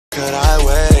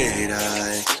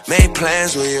Made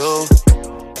plans with you.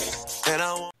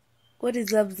 And What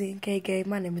is up, ZK gang?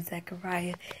 My name is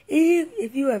Zechariah.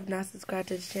 If you have not subscribed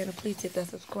to the channel, please hit that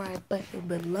subscribe button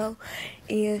below.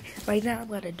 And right now, I'm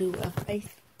going to do a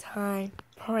FaceTime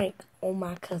prank on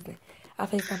my cousin. I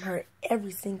FaceTime her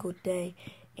every single day.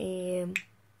 And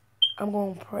I'm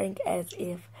going to prank as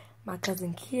if my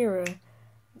cousin Kira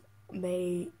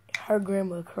made her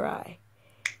grandma cry.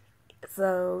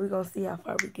 So we're going to see how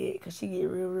far we get, because she get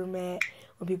real mad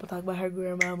when people talk about her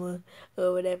grandmama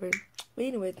or whatever. But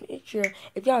anyways, make sure,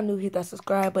 if y'all new, hit that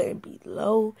subscribe button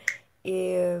below.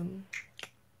 And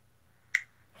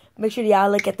make sure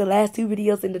y'all look at the last two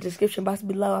videos in the description box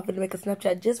below. I'm going to make a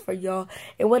Snapchat just for y'all.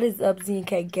 And what is up,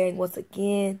 ZK gang, once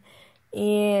again.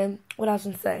 And what I was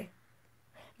going to say,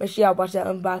 make sure y'all watch that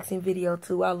unboxing video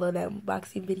too. I love that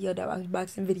unboxing video. That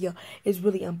unboxing video is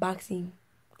really unboxing,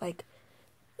 like,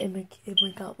 it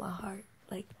bring out my heart.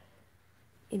 Like,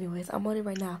 anyways, I'm on it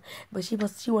right now. But she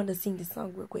wanted to sing this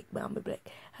song real quick. But I'm gonna be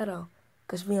like, hold on,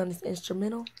 cause we on this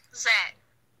instrumental. Zach.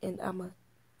 And I'ma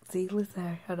listen to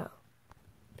her. Hold on.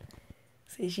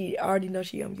 See, she already know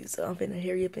she on mute, so I'm finna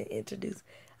hurry up and introduce.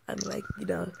 I'm like,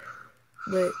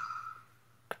 but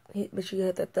make sure you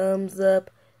hit the thumbs up,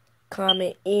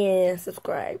 comment, and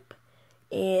subscribe.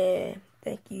 And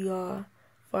thank you y'all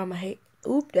for my hate.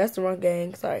 Oop, that's the wrong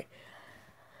gang. Sorry.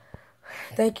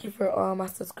 Thank you for all my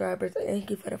subscribers. Thank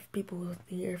you for the people who have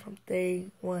been here from day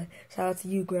one. Shout out to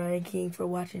you, Grind King, for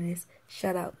watching this.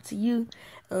 Shout out to you,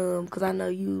 because I know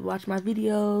you watch my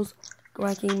videos.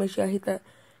 Grind King, make sure y'all hit that.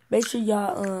 Make sure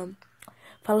y'all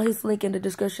follow his link in the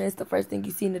description. It's the first thing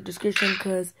you see in the description,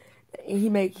 because he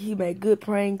make good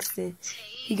pranks, and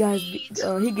he get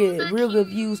real good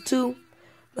views too.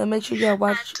 But make sure y'all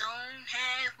watch. I don't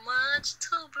have much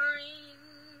to bring.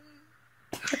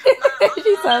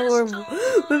 She's so horrible.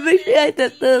 But make sure you hit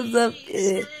that thumbs up.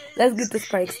 And let's get this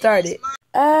prank started.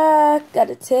 I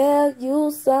gotta tell you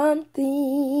something.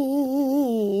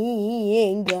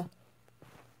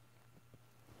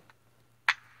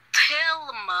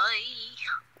 Tell me.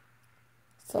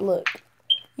 So look,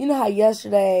 you know how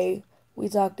yesterday we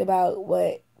talked about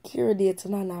what Kira did to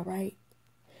Nana, right?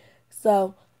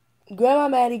 So Grandma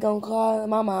Maddie gonna call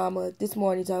my mama this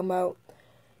morning talking about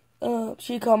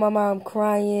she called my mom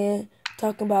crying,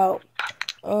 talking about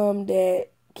that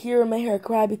Kira made her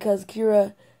cry because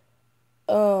Kira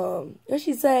what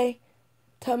she say?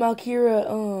 Talking about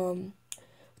Kira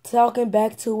talking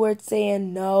back to her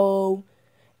saying no,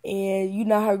 and you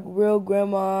not her real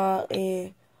grandma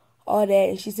and all that,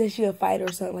 and she said she a fighter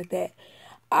or something like that.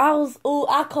 I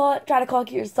tried to call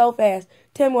Kira so fast.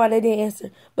 Tell me why they didn't answer.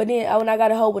 But then when I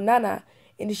got a hold with Nana,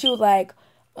 and then she was like,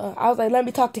 I was like, let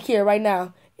me talk to Kira right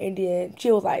now. And then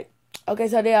she was like, okay,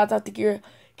 so then I'll talk to Kira.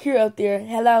 Kira up there,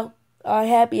 hello,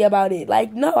 happy about it.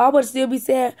 Like, no, I would still be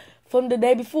sad from the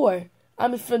day before. I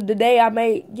mean, from the day I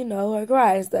made, her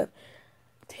cry and stuff.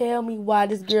 Tell me why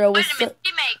this girl was Wait a minute,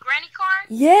 she made granny cry?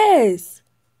 Yes.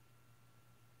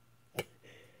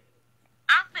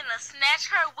 I'm finna snatch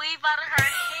her weave out of her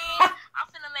head. I'm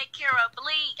finna make Kira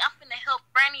bleed. I'm finna help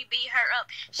Granny beat her up.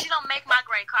 She don't make my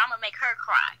granny cry. I'm gonna make her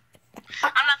cry.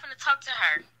 I'm not finna talk to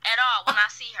her at all when I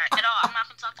see her. At all. I'm not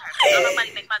finna talk to her. Don't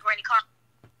nobody make my granny cry.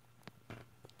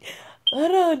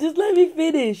 Hold on, just let me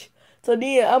finish. So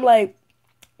then I'm like,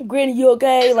 Granny, you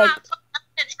okay? It's like, not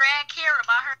to drag Kira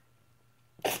about her.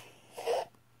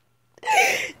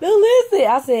 No, listen.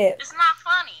 I said, it's not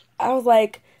funny. I was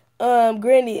like,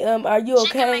 Granny, are you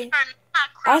She can okay? make her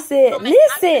not cry. I said, Don't make my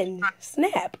listen, cry.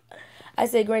 snap. I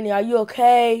said, Granny, are you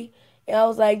okay? And I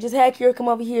was like, just have Kira come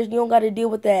over here. You don't got to deal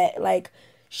with that. Like,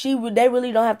 they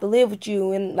really don't have to live with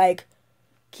you. And, like,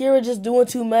 Kira just doing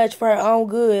too much for her own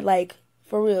good. Like,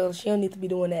 for real, she don't need to be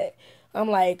doing that. I'm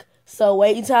like, so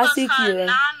wait until I see Kira. Nana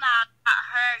got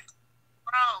her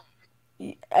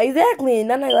grown. Exactly.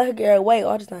 Nana let her get her way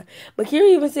all the time. But Kira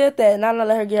even said that. Nana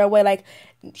let her get her way. Like,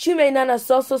 she made Nana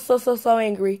so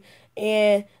angry.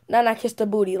 And Nana kissed her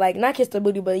booty. Like, not kissed her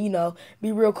booty, but,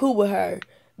 be real cool with her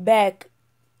back.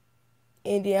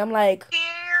 And then I'm like,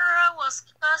 Kira was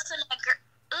cussing that girl.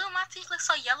 Ooh, my teeth look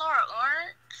so yellow or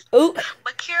orange. ooh.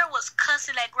 But Kira was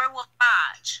cussing that girl with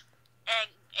Hodge.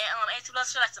 And Auntie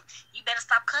Blush was like, you better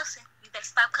stop cussing. You better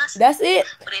stop cussing. That's it.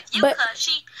 But if you cuss,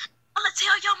 I'm going to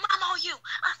tell your mama on you.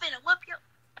 I'm finna whoop you.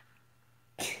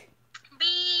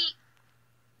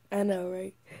 I know,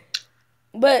 right?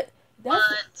 But I'm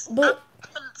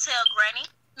finna tell Granny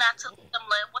not to let them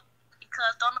live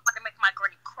because don't nobody make my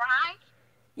Granny cry.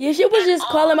 Yeah, she was just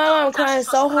calling my mom crying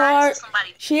so hard.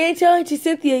 She ain't telling to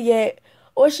Cynthia yet.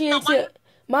 Or she ain't tell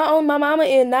my mama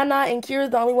and Nana and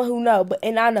Kira's the only one who know.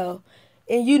 And I know.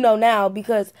 And you know now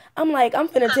because I'm like, I'm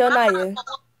finna tell Naya.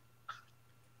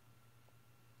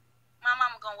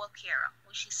 Kara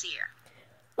when she see her.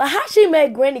 Like, how she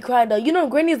made Granny cry, though? You know,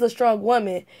 Granny's a strong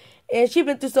woman. And she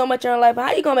been through so much in her life.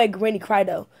 How you gonna make Granny cry,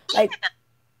 though? Like,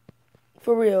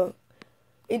 for real.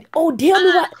 And, oh,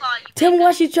 tell me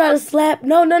why she tried to slap.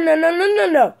 No.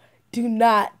 Do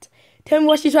not. Tell me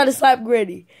why she tried to slap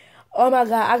Granny. Oh, my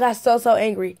God. I got so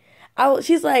angry.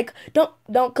 She's like, don't,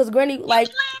 because Granny, like,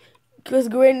 because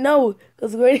Granny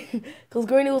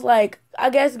was like, I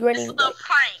guess Granny. This is a prank.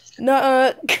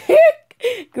 No,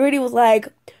 Granny was like,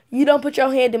 you don't put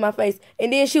your hand in my face.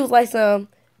 And then she was like, try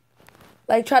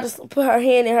to put her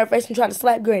hand in her face and try to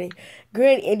slap Granny.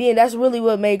 And then that's really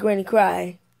what made Granny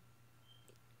cry.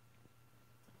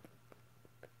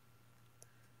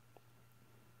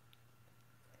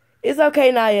 It's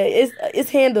okay, Naya. It's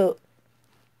handled.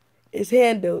 It's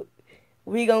handled.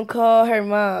 We gonna call her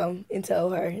mom and tell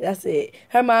her. That's it.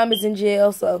 Her mom is in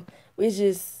jail, so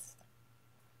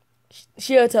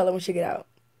she'll tell her when she get out.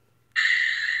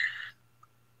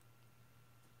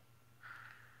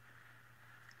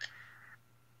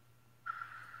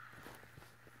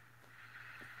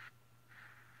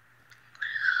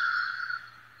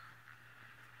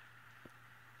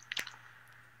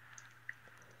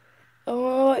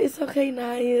 Oh, it's okay,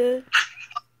 Naya.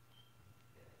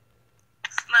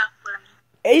 It's not funny.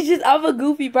 It's just, I'm a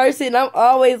goofy person. I'm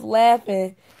always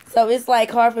laughing. So it's like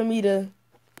hard for me to.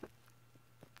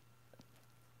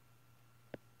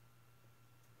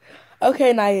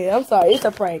 Okay, Naya, I'm sorry. It's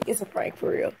a prank. It's a prank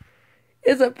for real.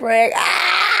 It's a prank.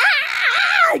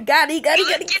 Ah! Got it. I got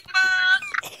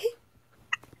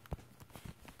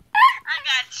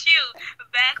you.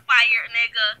 Backfired,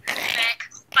 nigga.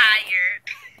 Backfired.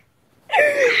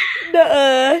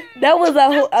 That was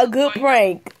a good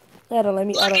prank. Hold on, let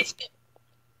me. Look at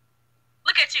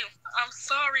you. I'm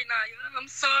sorry, Naya. I'm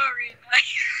sorry,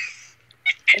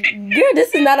 Naya. Girl,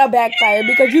 this is not a backfire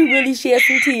because you really shed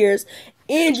some tears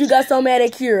and you got so mad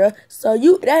at Kira. So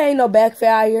that ain't no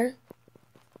backfire.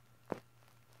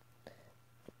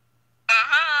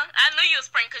 I knew you was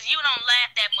prank because you don't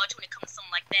laugh that much when it comes to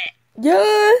something like that.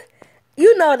 Yeah,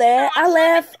 you know that. I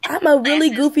laugh. I'm a really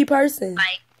goofy person.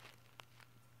 Like,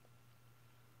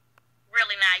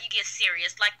 really now, you get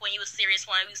serious. Like when you was serious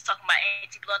when we was talking about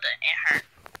Auntie Blood and her.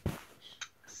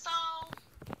 So,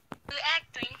 good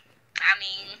acting. I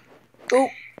mean. Ooh.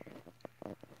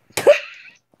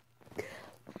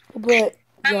 But,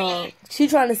 y'all, she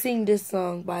trying to sing this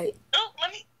song by. Oh,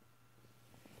 let me.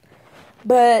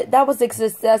 But that was a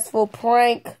successful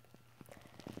prank.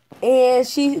 And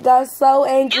she got so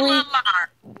angry. You a liar.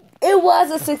 It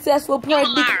was a successful prank.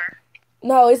 You a liar.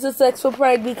 No, it's a successful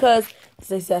prank because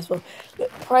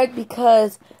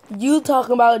you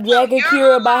talking about dragging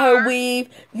Kira by her weave.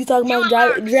 You talking about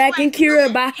dragging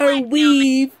Kira by her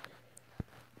weave.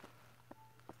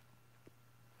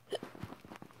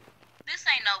 This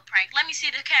ain't no prank. Let me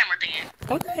see the camera then.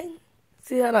 Okay.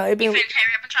 See how long it been. You finna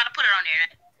hurry up and try to put it on there.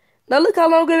 Now look how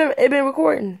long it been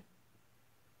recording.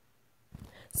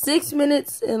 6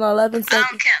 minutes and 11 seconds. I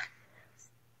don't care.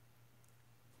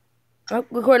 I'm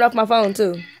recording off my phone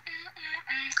too.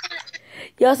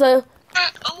 Y'all, so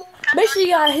make sure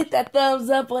y'all hit that thumbs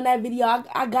up on that video.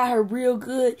 I got her real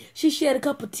good. She shed a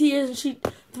couple tears and she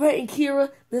threatened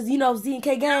Kira. Cause you know Z and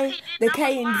K gang, the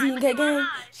K and Z and K gang.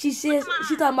 She talking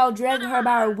about dragging her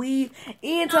by her weave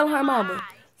and telling her mama.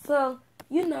 So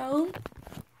you know,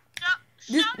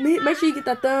 just make sure you get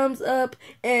that thumbs up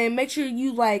and make sure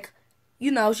you like. You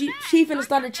know, she finna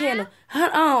start a channel.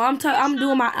 Hold on, I'm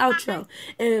doing my outro.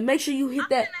 And make sure you hit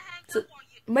that.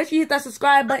 Make sure you hit that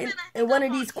subscribe button in one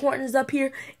of these corners up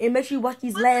here, and make sure you watch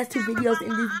these last 2 videos in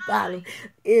this bottom. Put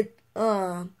the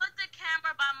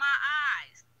camera by my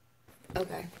eyes.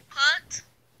 Okay. Put.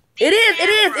 It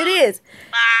is.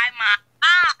 By my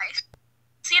eyes.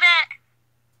 See that?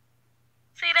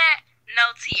 See that?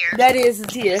 No tears. That is a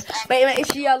tear. But make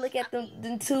sure y'all look at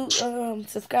the 2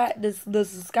 subscribe the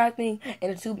subscribe thing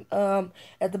and the 2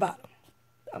 at the bottom.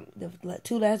 The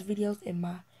 2 last videos in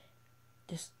my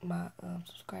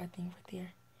subscribe thing right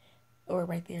there. Or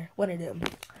right there. One of them.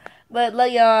 But love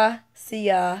y'all. See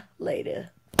y'all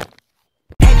later.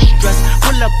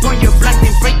 Pull up on your block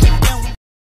and break it.